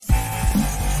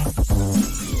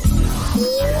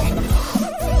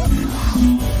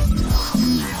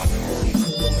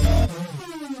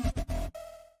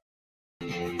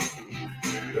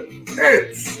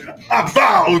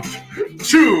about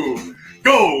to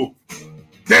go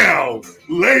down,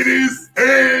 ladies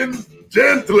and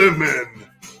gentlemen.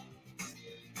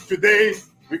 Today,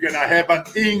 we're going to have an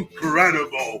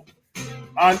incredible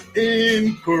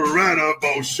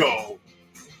show.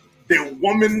 The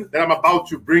woman that I'm about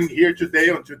to bring here today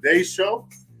on today's show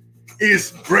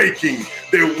is breaking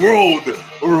the world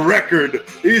record,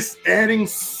 is adding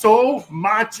so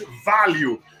much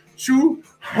value to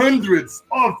hundreds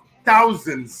of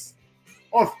thousands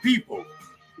of people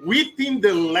within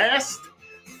the last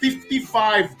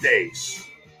 55 days.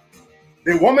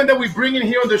 The woman that we bring in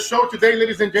here on the show today,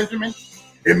 ladies and gentlemen,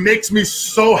 it makes me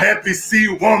so happy to see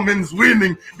women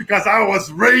winning because I was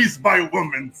raised by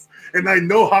women and I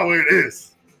know how it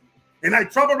is. And I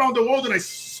travel around the world and I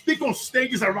speak on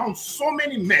stages around so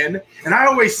many men. And I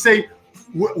always say,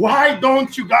 why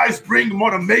don't you guys bring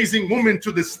more amazing women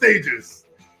to the stages?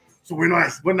 So when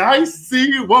I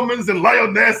see women and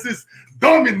lionesses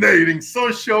dominating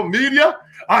social media,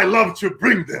 I love to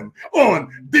bring them on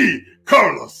the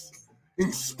Carlos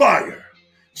Inspire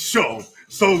Show.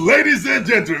 So ladies and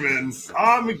gentlemen,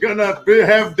 I'm gonna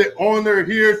have the honor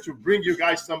here to bring you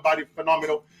guys somebody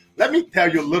phenomenal. Let me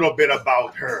tell you a little bit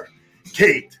about her.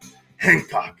 Kate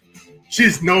Hancock.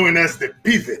 She's known as the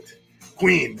Pivot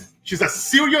Queen. She's a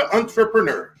serial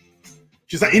entrepreneur.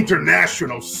 She's an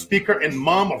international speaker and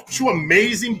mom of two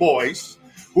amazing boys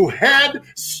who had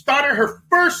started her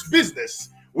first business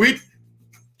with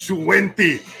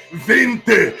 $20,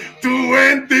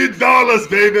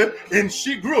 baby. And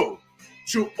she grew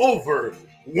to over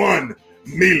 $1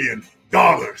 million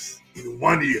in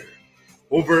 1 year.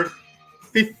 Over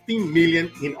 15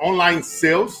 million in online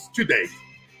sales to date.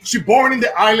 She born in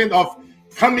the island of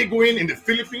Camiguin in the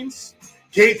Philippines.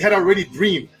 Kate had already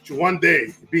dreamed to one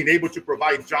day being able to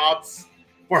provide jobs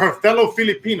for her fellow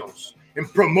Filipinos and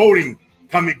promoting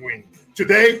Camiguin.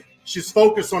 Today, she's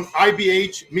focused on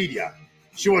IBH Media.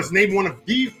 She was named one of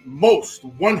the most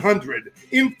 100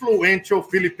 influential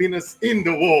Filipinas in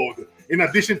the world, in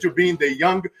addition to being the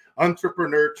young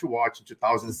entrepreneur to watch in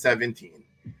 2017.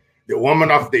 The Woman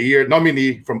of the Year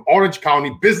nominee from Orange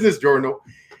County Business Journal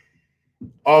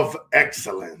of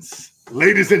Excellence.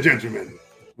 Ladies and gentlemen,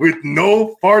 with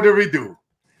no further ado,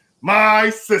 my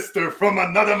sister from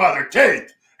another mother,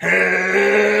 Kate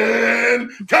Hancock.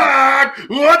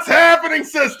 What's happening,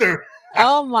 sister?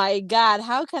 Oh my God,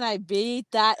 how can I beat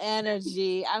that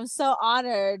energy? I'm so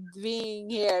honored being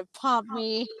here. Pump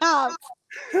me up.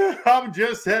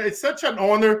 It's such an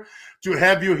honor to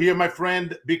have you here, my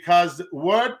friend, because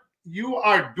what you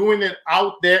are doing it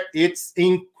out there, it's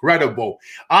incredible.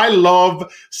 I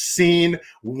love seeing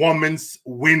women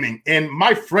winning. And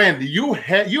my friend,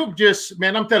 you've just,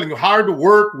 man, I'm telling you, hard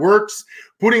work works,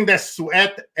 putting that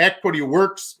sweat equity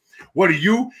works. What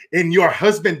you and your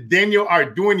husband, Daniel, are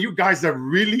doing, you guys are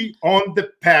really on the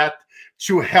path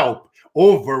to help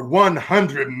over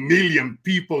 100 million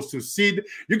people succeed.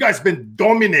 You guys been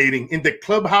dominating in the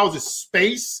Clubhouse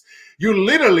space. You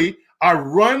literally are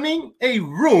running a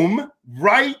room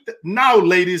right now,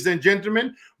 ladies and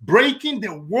gentlemen, breaking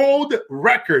the world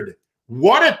record.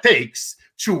 What it takes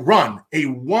to run a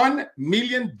 $1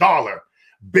 million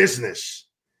business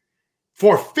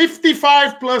for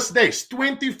 55 plus days,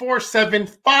 24/7,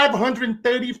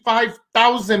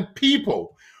 535,000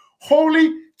 people.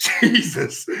 Holy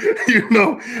Jesus.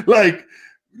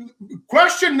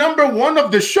 Question number one of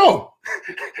the show.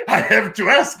 I have to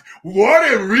ask what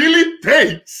it really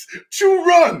takes to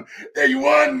run a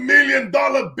 $1 million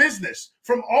business.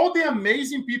 From all the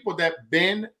amazing people that have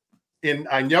been in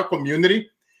your community,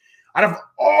 out of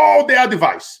all their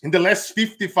advice in the last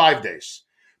 55 days,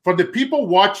 for the people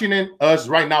watching us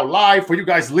right now live, for you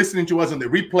guys listening to us on the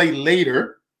replay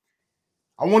later,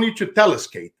 I want you to tell us,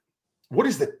 Kate, what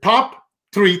is the top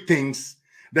 3 things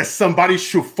that somebody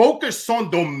should focus on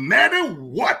no matter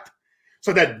what,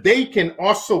 so that they can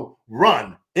also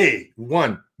run a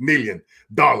 $1 million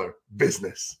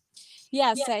business?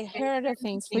 Yes, I heard of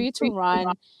things. For you to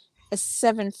run a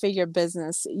 7-figure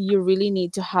business, you really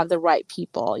need to have the right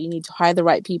people. You need to hire the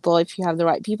right people. If you have the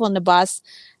right people on the bus,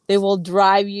 they will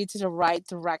drive you to the right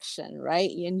direction, right?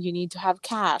 And you need to have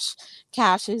cash.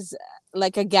 Cash is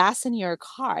like a gas in your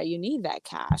car. You need that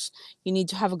cash. You need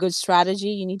to have a good strategy.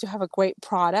 You need to have a great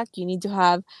product. You need to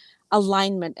have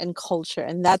alignment and culture.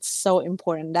 And that's so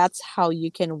important. That's how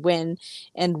you can win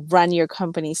and run your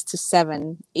companies to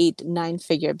 7, 8,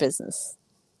 9-figure business.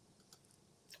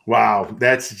 Wow,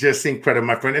 that's just incredible,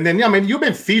 my friend. And then, yeah, I mean, you've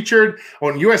been featured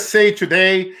on USA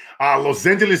Today, Los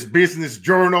Angeles Business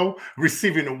Journal,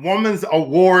 receiving a Woman's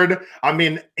Award. I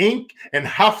mean, Inc. and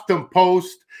Huffington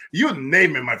Post. You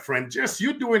name it, my friend. Just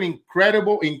you doing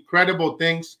incredible, incredible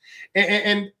things.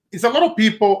 And it's a lot of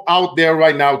people out there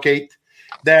right now, Kate,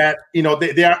 that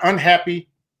they are unhappy.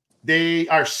 They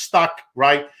are stuck,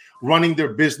 right? Running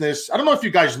their business. I don't know if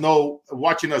you guys know,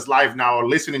 watching us live now or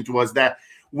listening to us, that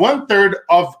 1/3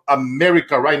 of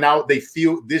America right now, they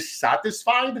feel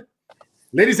dissatisfied.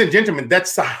 Ladies and gentlemen,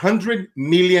 that's 100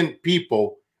 million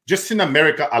people just in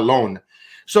America alone.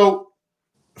 So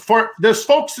for those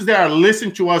folks that are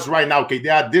listening to us right now, okay, they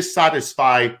are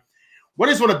dissatisfied. What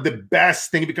is one of the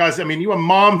best things? Because I mean, you're a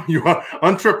mom, you're an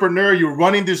entrepreneur, you're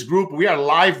running this group. We are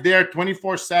live there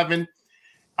 24/7.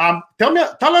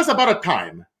 Tell us about a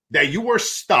time that you were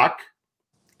stuck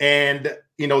and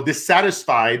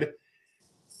dissatisfied.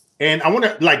 And I want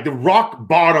to, like, the rock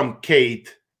bottom,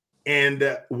 Kate,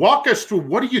 and walk us through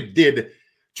what you did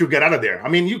to get out of there. I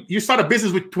mean, you started a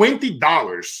business with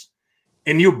 $20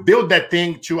 and you built that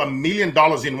thing to $1 million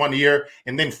in 1 year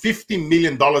and then $50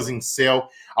 million in sale.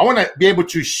 I want to be able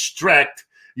to extract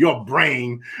your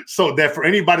brain so that for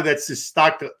anybody that's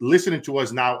stuck listening to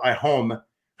us now at home,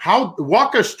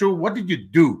 walk us through what did you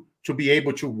do to be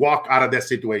able to walk out of that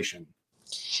situation?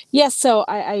 Yes, so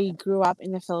I grew up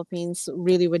in the Philippines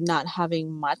really with not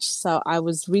having much. So I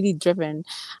was really driven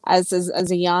as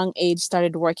a young age,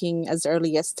 started working as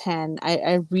early as 10.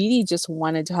 I really just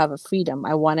wanted to have a freedom.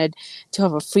 I wanted to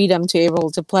have a freedom to be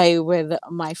able to play with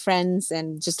my friends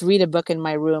and just read a book in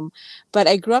my room. But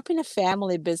I grew up in a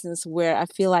family business where I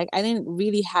feel like I didn't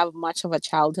really have much of a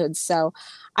childhood. So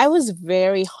I was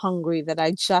very hungry that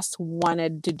I just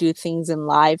wanted to do things in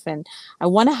life and I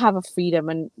want to have a freedom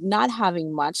and not having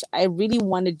much. I really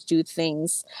wanted to do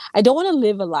things. I don't want to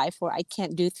live a life where I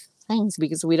can't do things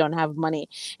because we don't have money.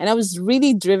 And I was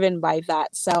really driven by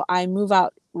that. So I moved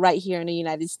out right here in the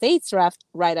United States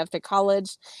right after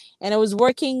college. And I was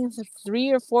working 3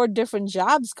 or 4 different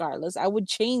jobs, Carlos. I would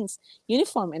change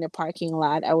uniform in a parking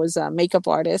lot. I was a makeup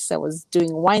artist. I was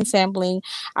doing wine sampling.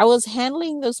 I was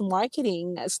handling those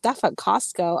marketing stuff at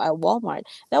Costco, at Walmart.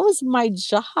 That was my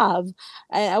job.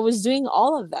 And I was doing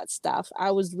all of that stuff.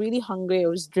 I was really hungry. I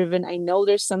was driven. I know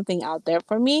there's something out there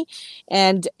for me.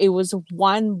 And it was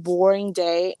one boring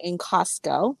day in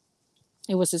Costco.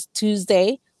 It was a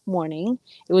Tuesday morning.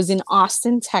 It was in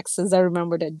Austin, Texas. I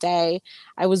remember the day.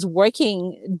 I was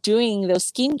working doing the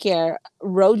skincare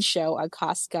roadshow at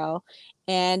Costco.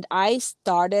 And I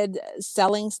started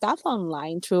selling stuff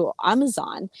online through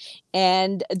Amazon.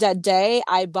 And that day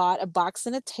I bought a box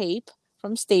and a tape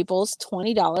from Staples,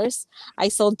 $20. I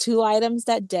sold 2 items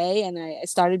that day and I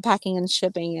started packing and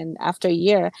shipping. And after a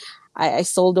year, I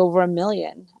sold over 1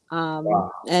 million.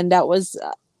 Wow. And that was,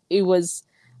 it was,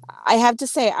 I have to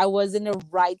say, I was in the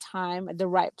right time at the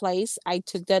right place. I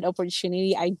took that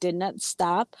opportunity. I did not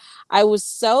stop. I was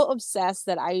so obsessed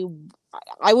that I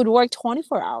would work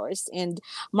 24 hours, and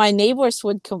my neighbors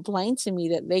would complain to me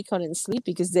that they couldn't sleep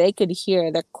because they could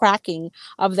hear the cracking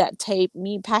of that tape,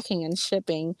 me packing and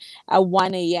shipping at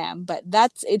 1 a.m. But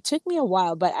it took me a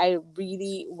while, but I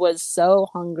really was so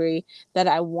hungry that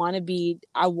I want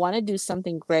to do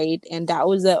something great. And that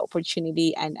was the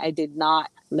opportunity, and I did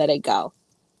not let it go.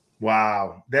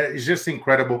 Wow, that is just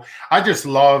incredible. I just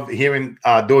love hearing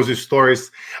those stories.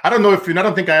 I don't know if you, I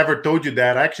don't think I ever told you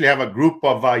that. I actually have a group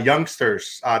of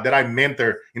youngsters that I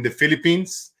mentor in the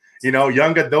Philippines,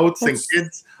 young adults and That's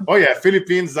kids. Oh, yeah,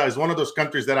 Philippines is one of those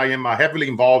countries that I am heavily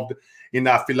involved in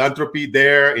philanthropy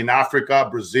there, in Africa,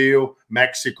 Brazil,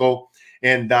 Mexico.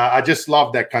 And I just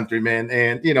love that country, man.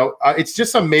 And, it's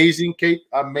just amazing, Kate.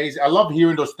 Amazing. I love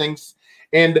hearing those things.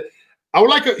 And I would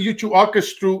like you to walk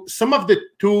us through some of the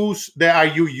tools that are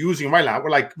you using right now.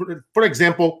 Like, for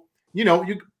example,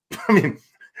 I mean,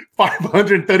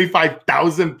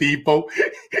 535,000 people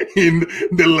in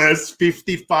the last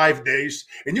 55 days.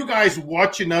 And you guys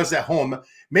watching us at home,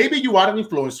 maybe you are an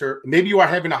influencer, maybe you are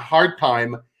having a hard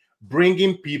time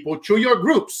bringing people to your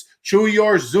groups, to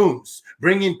your Zooms,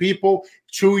 bringing people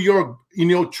to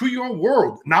to your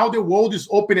world. Now the world is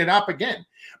opening up again.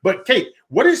 But Kate,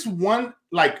 what is one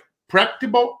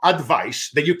practical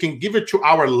advice that you can give it to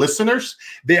our listeners?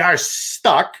 They are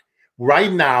stuck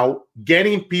right now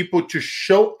getting people to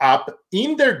show up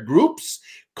in their groups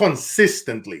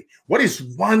consistently. What is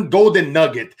one golden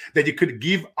nugget that you could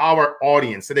give our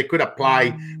audience that they could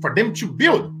apply for them to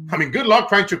build? I mean, good luck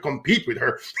trying to compete with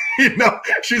her.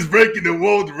 She's breaking the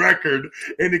world record,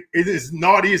 and it is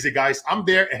not easy, guys. I'm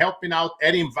there helping out,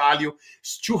 adding value.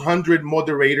 It's 200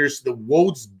 moderators, the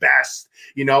world's best,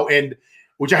 and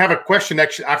which I have a question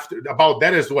actually after about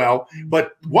that as well.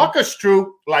 But walk us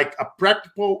through like a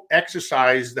practical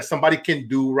exercise that somebody can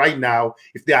do right now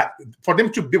if they are, for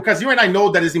them to, because you and I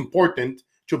know that is important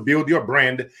to build your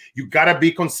brand. You gotta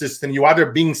be consistent. You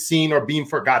either being seen or being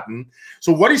forgotten.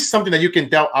 So what is something that you can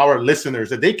tell our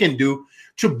listeners that they can do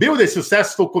to build a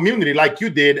successful community like you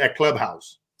did at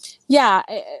Clubhouse? Yeah,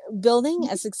 building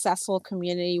a successful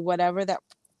community, whatever that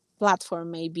platform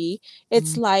may be,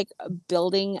 it's like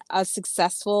building a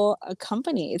successful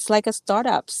company. It's like a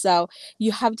startup. So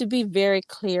you have to be very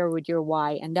clear with your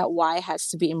why, and that why has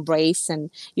to be embraced, and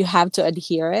you have to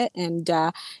adhere it. And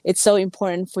it's so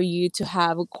important for you to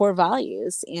have core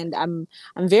values. And I'm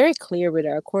very clear with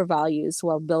our core values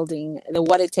while building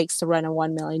what it takes to run a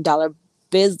 $1 million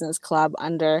business club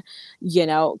under,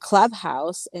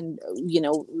 Clubhouse. And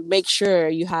make sure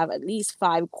you have at least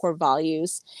 5 core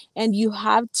values, and you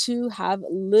have to have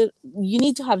you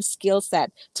need to have skill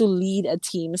set to lead a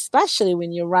team, especially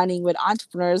when you're running with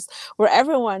entrepreneurs where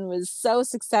everyone was so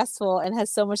successful and has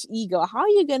so much ego. How are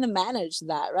you going to manage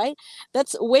that, right?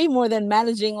 That's way more than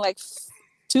managing like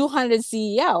 200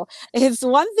 CEO. It's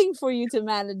one thing for you to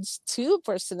manage 2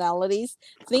 personalities.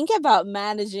 Think about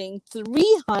managing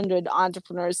 300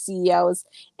 entrepreneur CEOs,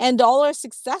 and all are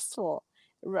successful,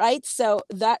 right? So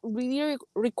that really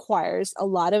requires a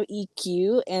lot of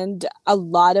EQ and a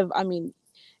lot of,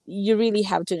 you really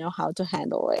have to know how to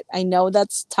handle it. I know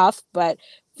that's tough, but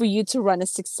for you to run a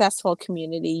successful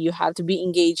community, you have to be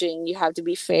engaging, you have to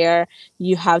be fair,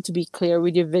 you have to be clear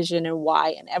with your vision and why,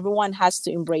 and everyone has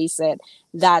to embrace it.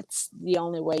 That's the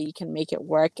only way you can make it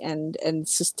work and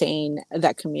sustain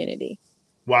that community.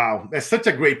 Wow, that's such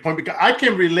a great point because I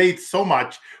can relate so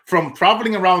much from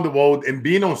traveling around the world and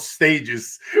being on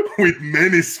stages with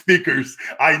many speakers.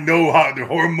 I know how the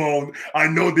hormone, I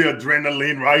know the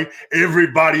adrenaline, right?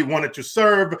 Everybody wanted to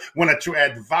serve, wanted to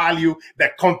add value,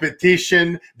 that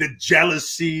competition, the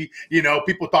jealousy,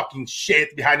 people talking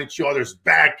shit behind each other's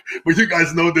back. But you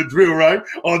guys know the drill, right?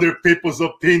 Other people's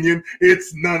opinion,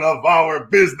 it's none of our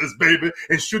business, baby,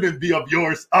 and shouldn't be of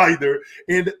yours either.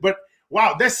 But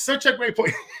wow, that's such a great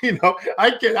point.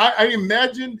 I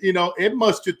imagine, it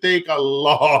must to take a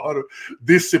lot of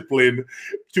discipline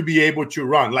to be able to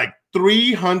run like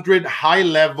 300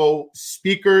 high-level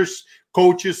speakers,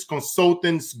 coaches,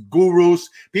 consultants, gurus,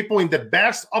 people in the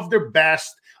best of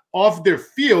their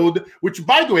field, which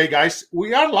by the way, guys,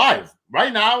 we are live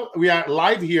right now. We are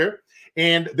live here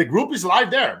and the group is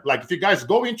live there. Like if you guys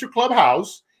go into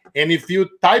Clubhouse and if you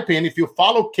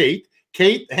follow Kate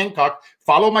Hancock,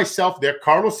 follow myself there,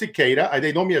 Carlos Cicada.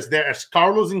 They know me as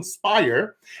Carlos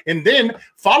Inspire. And then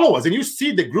follow us. And you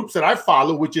see the groups that I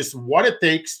follow, which is what it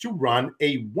takes to run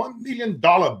a $1 million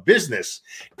business.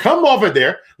 Come over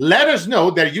there. Let us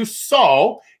know that you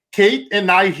saw Kate and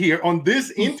I here on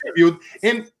this interview,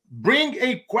 and bring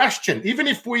a question. Even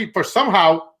if we, for some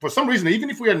reason, even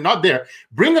if we are not there,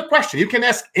 bring a question. You can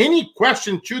ask any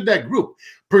question to that group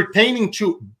pertaining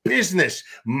to business,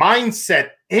 mindset,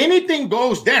 anything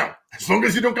goes down. As long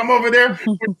as you don't come over there with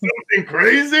something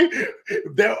crazy,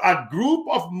 there are a group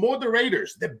of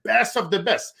moderators, the best of the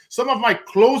best. Some of my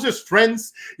closest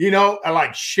friends, are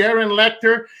like Sharon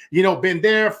Lecter, been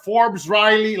there, Forbes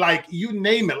Riley, like you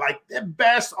name it, like the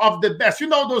best of the best. You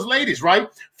know those ladies, right?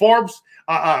 Forbes,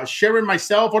 Sharon,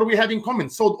 myself, what do we have in common?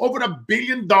 Sold over $1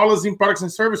 billion in products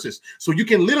and services. So you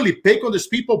can literally pick on these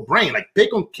people's brain, like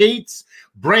pick on Kate's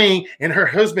brain and her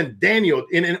husband, Daniel,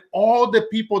 and all the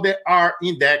people that are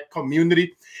in that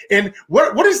community. And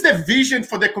what is the vision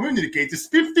for the community, Kate? It's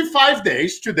 55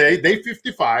 days today, day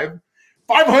 55,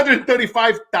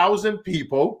 535,000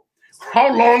 people.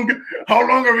 How long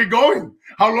are we going?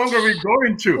 How long are we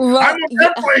going to? Well, I'm on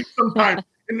airplane sometimes.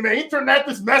 And the internet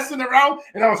is messing around,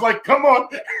 and I was like, come on.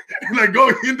 And I go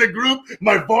in the group,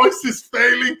 my voice is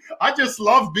failing. I just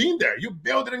love being there. You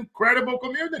build an incredible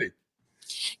community.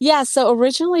 Yeah, so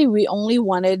originally we only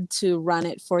wanted to run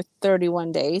it for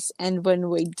 31 days. And when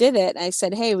we did it, I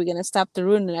said, hey, we're going to stop the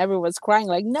room. And everyone's crying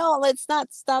like, no, let's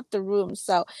not stop the room.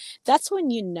 So that's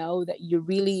when you know that you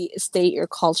really state your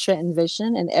culture and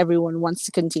vision and everyone wants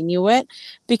to continue it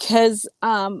because,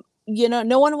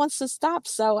 no one wants to stop.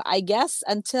 So I guess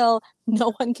until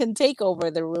no one can take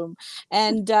over the room.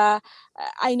 And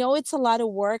I know it's a lot of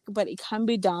work, but it can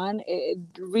be done. It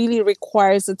really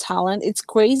requires a talent. It's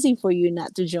crazy for you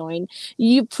not to join.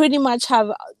 You pretty much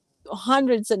have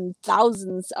hundreds and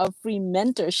thousands of free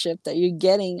mentorship that you're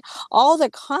getting, all the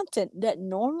content that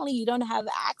normally you don't have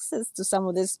access to some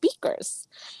of the speakers.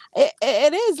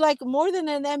 It is like more than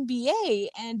an MBA,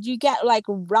 and you get like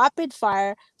rapid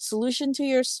fire solution to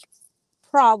your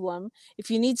problem, if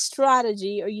you need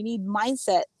strategy or you need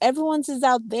mindset, everyone's is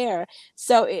out there.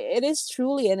 So it is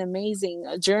truly an amazing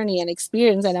journey and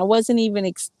experience. And I wasn't even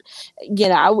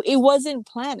it wasn't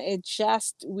planned.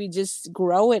 We just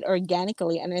grow it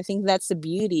organically, and I think that's the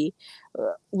beauty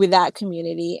with that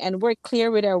community. And we're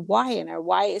clear with our why, and our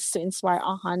why is to inspire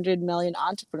 100 million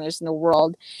entrepreneurs in the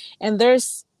world. And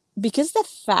because the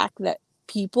fact that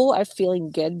people are feeling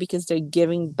good because they're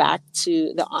giving back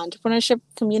to the entrepreneurship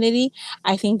community,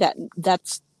 I think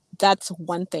that's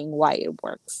one thing why it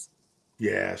works.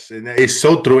 Yes, and it's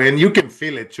so true, and you can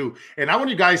feel it too. And I want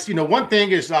you guys, one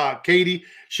thing is Katie,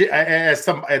 she, as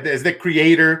the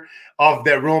creator of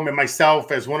the room, and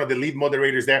myself as one of the lead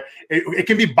moderators there, it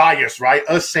can be biased, right?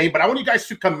 Us saying, but I want you guys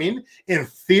to come in and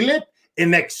feel it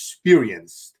and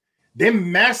experience.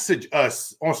 Then message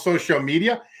us on social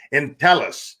media and tell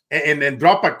us, and then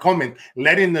drop a comment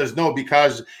letting us know,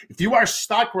 because if you are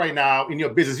stuck right now in your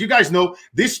business, you guys know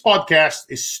this podcast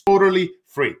is totally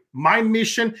free. My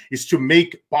mission is to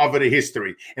make poverty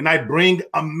history, and I bring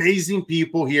amazing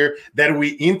people here that we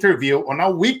interview on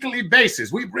a weekly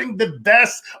basis. We bring the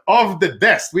best of the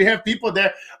best. We have people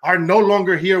that are no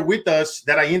longer here with us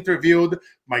that I interviewed.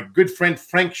 My good friend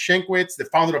Frank Shankwitz, the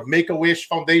founder of Make-A-Wish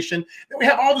Foundation. Then we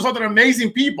have all those other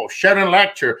amazing people. Sharon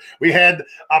Lecter. We had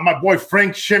my boy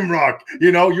Frank Shimrock,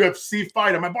 UFC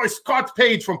fighter. My boy Scott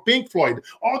Page from Pink Floyd.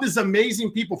 All these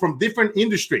amazing people from different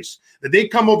industries that they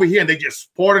come over here and they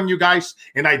just pour on you guys.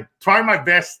 And I try my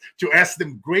best to ask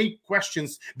them great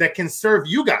questions that can serve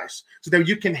you guys so that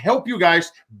you can help you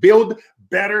guys build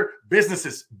better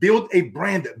businesses, build a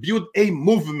brand, build a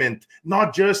movement,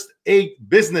 not just a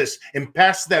business, and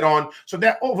pass that on so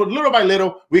that over little by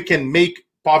little, we can make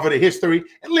poverty history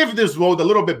and live this world a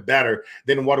little bit better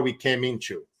than what we came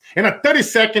into. In a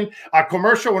 30-second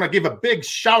commercial, I want to give a big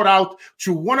shout out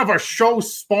to one of our show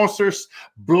sponsors,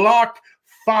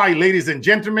 BlockFi. Ladies and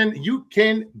gentlemen, you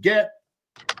can get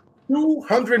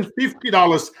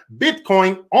 $250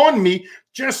 Bitcoin on me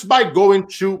just by going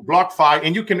to BlockFi,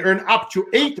 and you can earn up to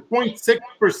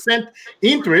 8.6%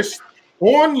 interest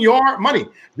on your money.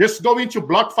 Just go into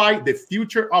BlockFi, the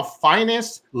future of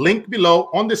finance, link below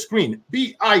on the screen,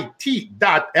 bit.ly/Carlos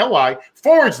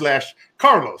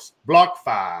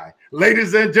BlockFi.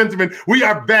 Ladies and gentlemen, we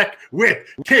are back with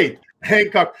Kate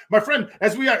Hancock. My friend,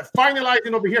 as we are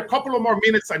finalizing over here, a couple of more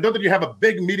minutes. I know that you have a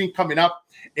big meeting coming up,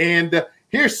 and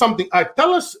here's something.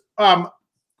 Tell us,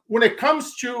 when it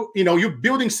comes to, you're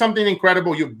building something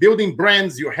incredible, you're building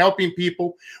brands, you're helping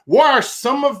people. What are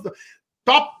some of the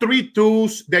top 3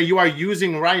 tools that you are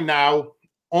using right now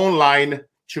online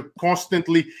to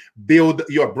constantly build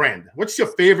your brand? What's your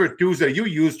favorite tools that you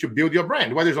use to build your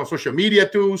brand? Whether it's on social media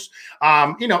tools,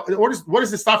 what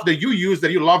is the stuff that you use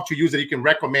that you love to use that you can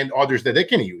recommend others that they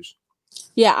can use?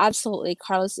 Yeah, absolutely,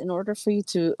 Carlos. In order for you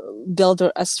to build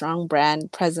a strong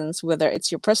brand presence, whether it's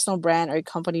your personal brand or your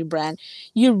company brand,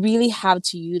 you really have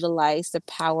to utilize the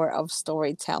power of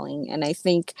storytelling. And I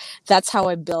think that's how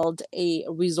I built a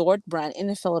resort brand in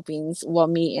the Philippines. Well,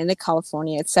 me in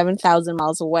California, it's 7,000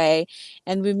 miles away.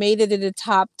 And we made it the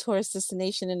top tourist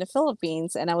destination in the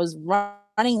Philippines. And I was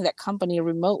running that company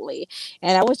remotely.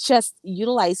 And I was just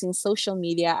utilizing social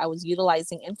media. I was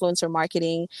utilizing influencer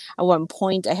marketing. At one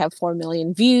point, I have 4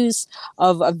 million views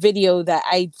of a video that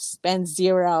I spent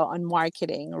 0 on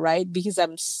marketing, right? Because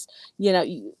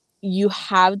you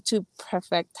have to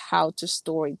perfect how to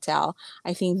storytell.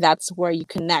 I think that's where you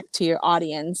connect to your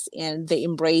audience and they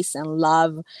embrace and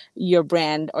love your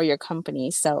brand or your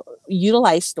company. So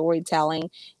utilize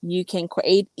storytelling. You can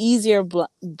create easier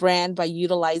brand by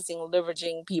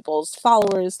leveraging people's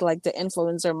followers, like the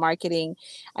influencer marketing.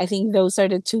 I think those are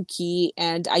the 2 key.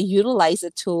 And I utilize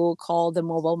a tool called the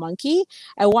Mobile Monkey.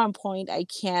 At one point, I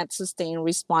can't sustain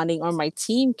responding, or my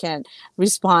team can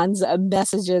respond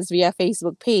messages via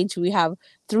Facebook page. We have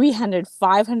 300,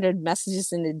 500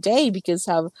 messages in a day because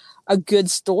of a good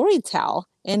storytell.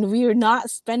 And we are not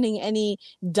spending any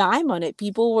dime on it.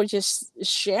 People were just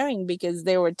sharing because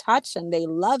they were touched and they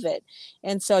love it.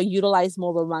 And so I utilize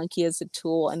Mobile Monkey as a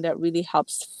tool, and that really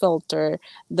helps filter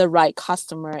the right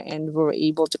customer. And we're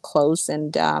able to close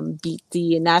and beat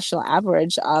the national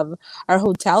average of our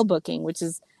hotel booking, which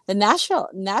is the national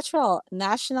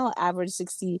average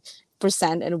 60%,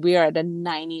 and we are at a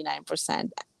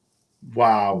 99%.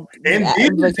 Wow. And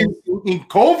this is in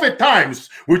COVID times,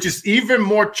 which is even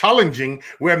more challenging,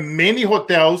 where many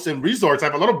hotels and resorts, I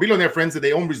have a lot of billionaire friends that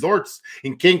they own resorts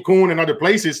in Cancun and other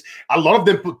places. A lot of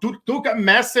them took a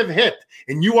massive hit,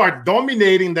 and you are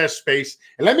dominating that space.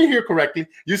 And let me hear correctly.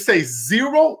 You say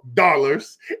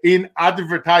 $0 in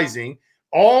advertising,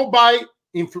 all by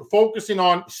focusing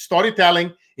on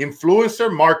storytelling,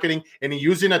 influencer marketing, and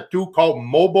using a tool called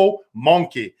Mobile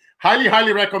Monkey. Highly,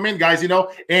 highly recommend, guys.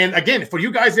 And again, for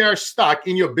you guys that are stuck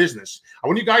in your business, I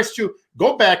want you guys to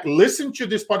go back, listen to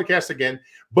this podcast again,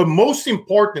 but most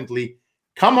importantly,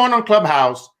 come on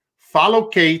Clubhouse, follow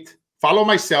Kate, follow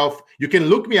myself. You can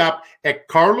look me up at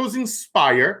Carlos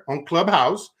Inspire on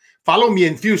Clubhouse. Follow me,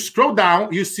 and if you scroll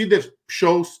down, you see the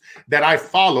shows that I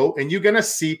follow, and you're gonna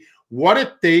see what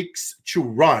it takes to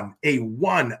run a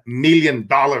 $1 million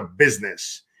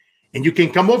business. And you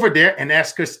can come over there and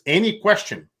ask us any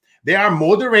question. There are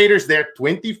moderators there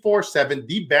 24/7,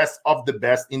 the best of the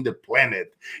best in the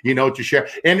planet, to share.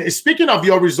 And speaking of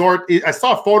your resort, I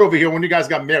saw a photo over here when you guys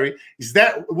got married. Was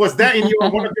that in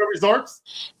one of your resorts?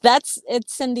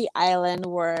 It's in the island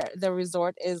where the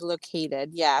resort is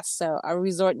located. Yeah. So our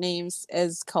resort names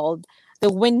is called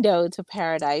the Window to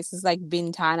Paradise. It's like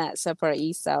Ventana a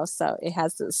Paraíso. So it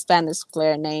has the Spanish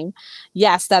flair name.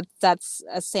 Yes, that's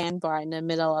a sandbar in the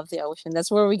middle of the ocean.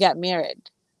 That's where we got married.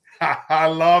 I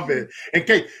love it. And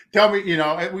Kate, tell me,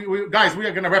 guys, we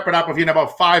are going to wrap it up in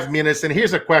about 5 minutes. And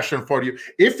here's a question for you.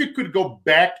 If you could go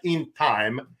back in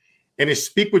time and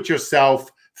speak with yourself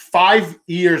 5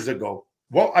 years ago,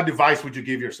 what advice would you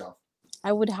give yourself?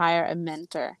 I would hire a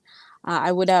mentor.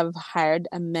 I would have hired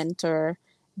a mentor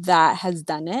that has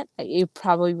done it. It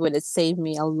probably would have saved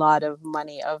me a lot of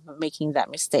money of making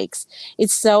that mistakes.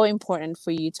 It's so important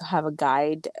for you to have a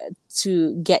guide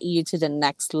to get you to the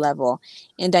next level.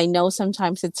 And I know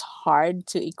sometimes it's hard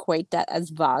to equate that as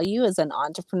value as an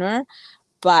entrepreneur,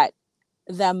 but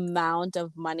the amount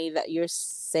of money that you're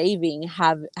saving,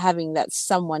 having that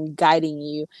someone guiding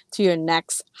you to your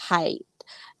next hike,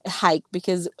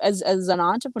 because as an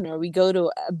entrepreneur, we go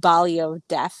to a valley of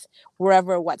death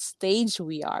what stage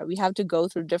we are. We have to go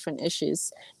through different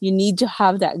issues. You need to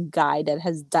have that guide that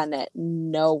has done it,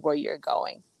 know where you're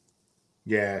going.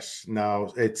 Yes,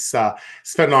 no, it's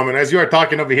phenomenal. As you are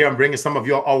talking over here, I'm bringing some of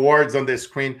your awards on the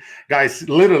screen, guys.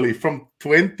 Literally from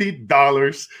 $20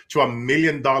 to $1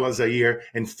 million a year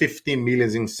and 15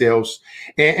 million in sales.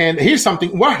 And here's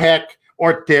something: what hack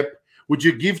or tip would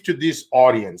you give to this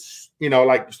audience?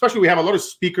 Especially we have a lot of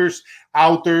speakers,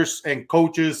 authors, and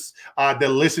coaches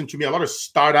that listen to me, a lot of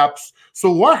startups.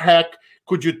 So what hack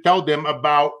could you tell them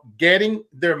about getting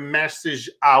their message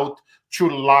out to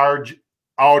large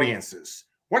audiences?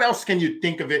 What else can you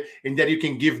think of it and that you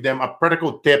can give them a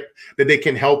practical tip that they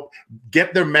can help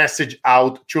get their message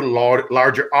out to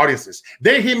larger audiences?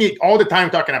 They hear me all the time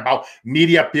talking about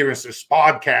media appearances,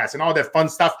 podcasts, and all that fun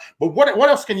stuff. But what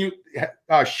else can you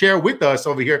share with us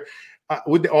over here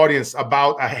with the audience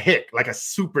about a hack, like a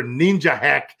super ninja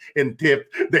hack and tip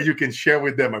that you can share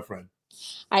with them, my friend?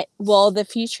 The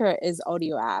future is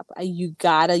audio app. You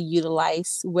gotta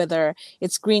utilize, whether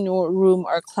it's Green Room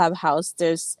or Clubhouse.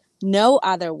 There's no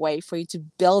other way for you to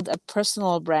build a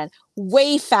personal brand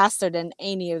way faster than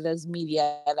any of those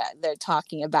media that they're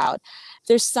talking about.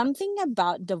 There's something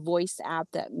about the voice app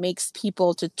that makes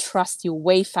people to trust you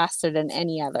way faster than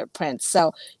any other print.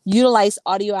 So utilize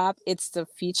audio app. It's the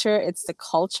future. It's the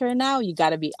culture now. You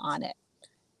got to be on it.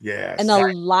 Yes. And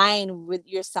align with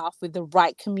yourself with the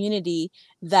right community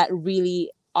that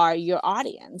really are your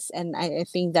audience. And I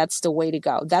think that's the way to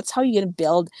go. That's how you're going to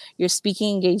build your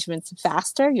speaking engagements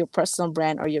faster, your personal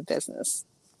brand or your business.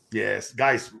 Yes,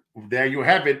 guys, there you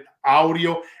have it.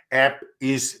 Audio app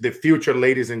is the future,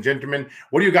 ladies and gentlemen.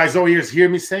 What do you guys always hear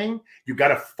me saying? You got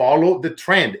to follow the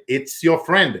trend. It's your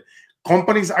friend.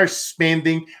 Companies are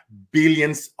spending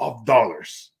billions of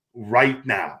dollars right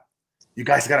now. You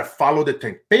guys got to follow the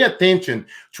trend. Pay attention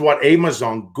to what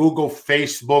Amazon, Google,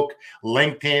 Facebook,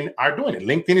 LinkedIn are doing.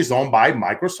 LinkedIn is owned by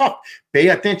Microsoft. Pay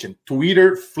attention.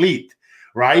 Twitter fleet,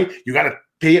 right? You got to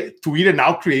pay. Twitter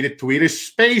now created Twitter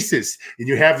Spaces. And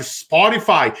you have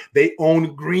Spotify. They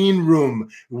own Green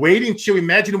Room. Waiting till,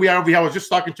 imagine we are over here. I was just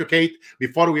talking to Kate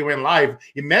before we went live.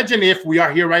 Imagine if we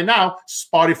are here right now,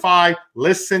 Spotify,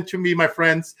 listen to me, my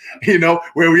friends,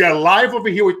 where we are live over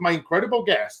here with my incredible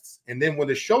guests. And then when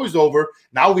the show is over,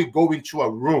 now we go into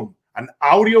a room, an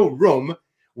audio room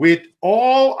with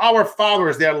all our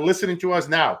followers that are listening to us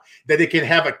now, that they can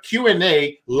have a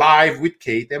Q&A live with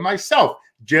Kate and myself.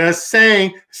 Just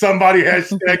saying, somebody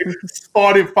hashtag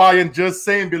Spotify and just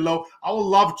saying below. I would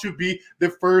love to be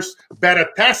the first beta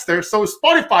tester. So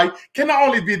Spotify can not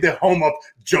only be the home of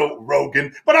Joe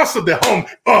Rogan, but also the home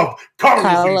of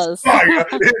Carlos Inspire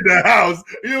in the house.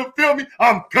 You feel me?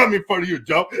 I'm coming for you,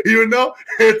 Joe.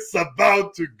 It's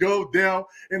about to go down.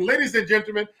 And ladies and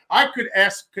gentlemen, I could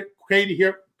ask Katie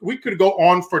here. We could go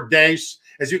on for days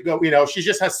as you go. She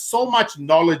just has so much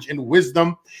knowledge and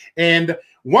wisdom. And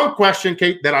one question,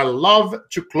 Kate, that I love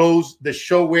to close the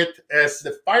show with as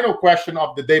the final question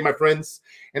of the day, my friends.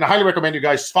 And I highly recommend you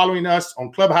guys following us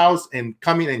on Clubhouse and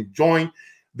coming and join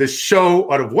the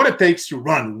show out of what it takes to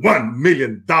run $1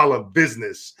 million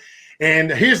business.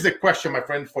 And here's the question, my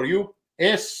friend, for you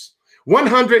is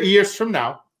 100 years from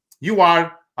now, you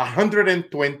are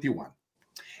 121.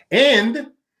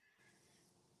 And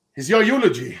is your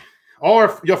eulogy,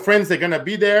 or your friends are going to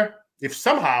be there. If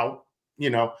somehow,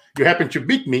 you happen to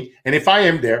beat me, and if I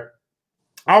am there,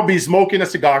 I'll be smoking a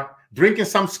cigar, drinking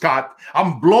some scotch.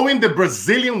 I'm blowing the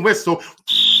Brazilian whistle.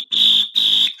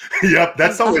 Yep,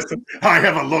 that's a whistle. I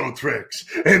have a lot of tricks.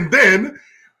 And then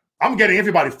I'm getting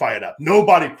everybody fired up.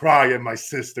 Nobody crying, my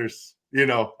sisters,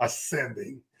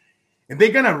 ascending. And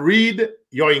they're going to read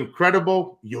your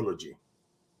incredible eulogy.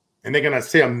 And they're going to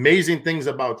say amazing things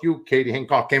about you. Katie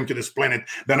Hancock came to this planet,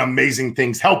 done amazing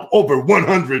things, help over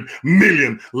 100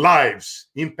 million lives,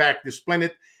 impact this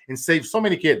planet, and save so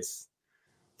many kids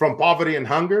from poverty and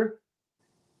hunger.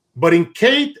 But in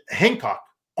Kate Hancock's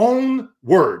own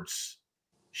words,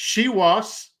 she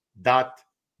was ...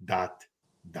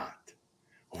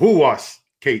 Who was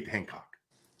Kate Hancock?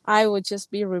 I would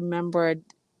just be remembered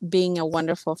being a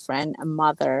wonderful friend, a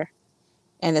mother,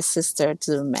 and a sister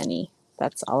to many.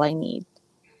 That's all I need.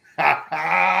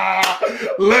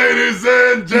 Ladies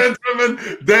and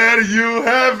gentlemen, there you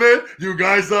have it. You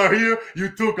guys are here. You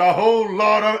took a whole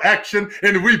lot of action,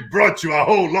 and we brought you a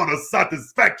whole lot of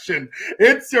satisfaction.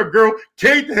 It's your girl,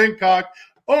 Kate Hancock,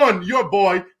 on your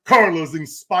boy, Carlos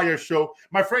Inspire Show.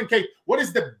 My friend Kate, what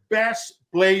is the best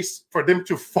place for them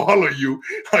to follow you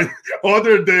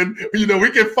other than,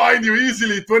 we can find you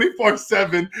easily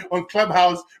 24/7 on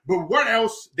Clubhouse, but where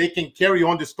else they can carry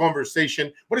on this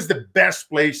conversation? What is the best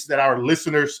place that our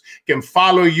listeners can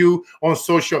follow you on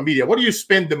social media? What do you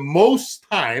spend the most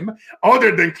time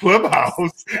other than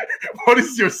Clubhouse? What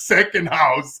is your second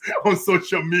house on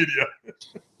social media?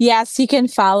 Yes, you can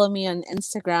follow me on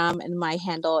Instagram, and my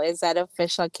handle is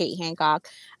 @official Kate Hancock.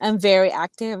 I'm very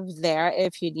active there.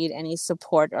 If you need any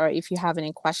support or if you have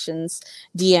any questions,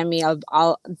 DM me.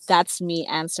 That's me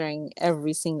answering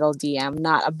every single DM,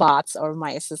 not a bot or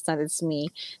my assistant. It's me.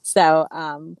 So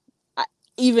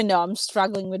even though I'm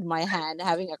struggling with my hand,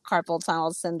 having a carpal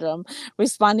tunnel syndrome,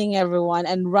 responding everyone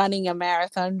and running a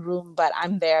marathon room, but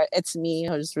I'm there. It's me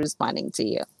who's responding to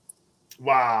you.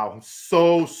 Wow.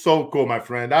 So cool, my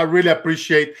friend. I really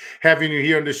appreciate having you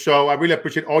here on the show. I really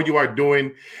appreciate all you are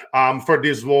doing for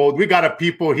this world. We got a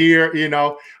people here,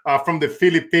 from the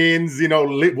Philippines,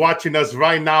 watching us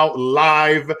right now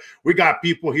live. We got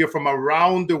people here from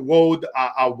around the world.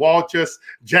 Walters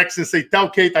Jackson say, tell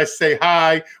Kate I say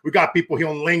hi. We got people here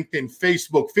on LinkedIn,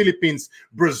 Facebook, Philippines,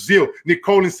 Brazil.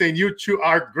 Nicole is saying, you two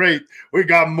are great. We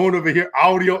got Moon over here,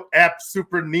 audio app,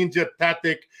 Super Ninja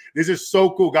Tactic. This is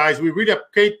so cool, guys. We really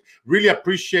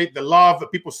appreciate the love,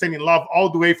 people sending love all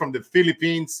the way from the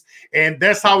Philippines. And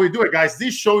that's how we do it, guys.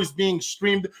 This show is being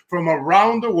streamed from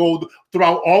around the world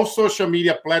throughout all social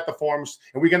media platforms.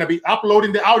 And we're going to be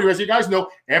uploading the audio. As you guys know,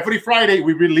 every Friday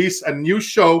we release a new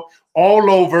show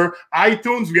all over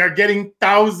iTunes. We are getting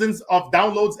thousands of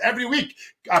downloads every week.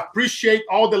 Appreciate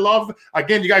all the love.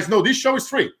 Again, you guys know this show is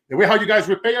free. The way how you guys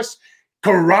repay us,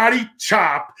 karate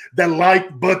chop the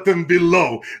like button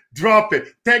below. Drop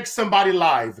it. Tag somebody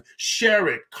live. Share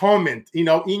it. Comment.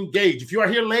 Engage. If you are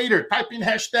here later, type in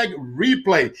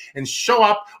 #replay and show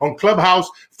up on Clubhouse.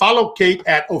 Follow Kate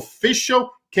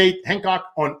 @official Kate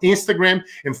Hancock on Instagram,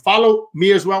 and follow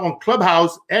me as well on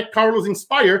Clubhouse @Carlos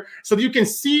Inspire, so that you can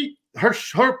see her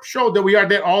show that we are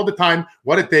there all the time.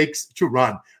 What it takes to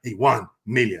run a $1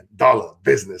 million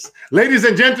business. Ladies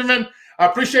and gentlemen, I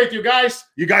appreciate you guys.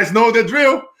 You guys know the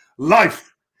drill.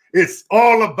 Life is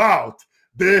all about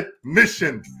the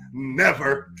mission,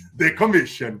 never the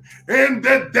commission. In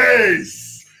the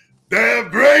days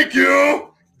that break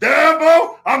you,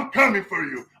 devil, I'm coming for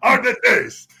you, are the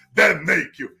days that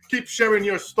make you. Keep sharing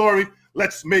your story.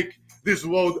 Let's make this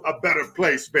world a better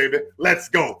place, baby. Let's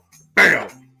go. Bam.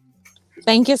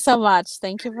 Thank you so much.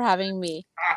 Thank you for having me.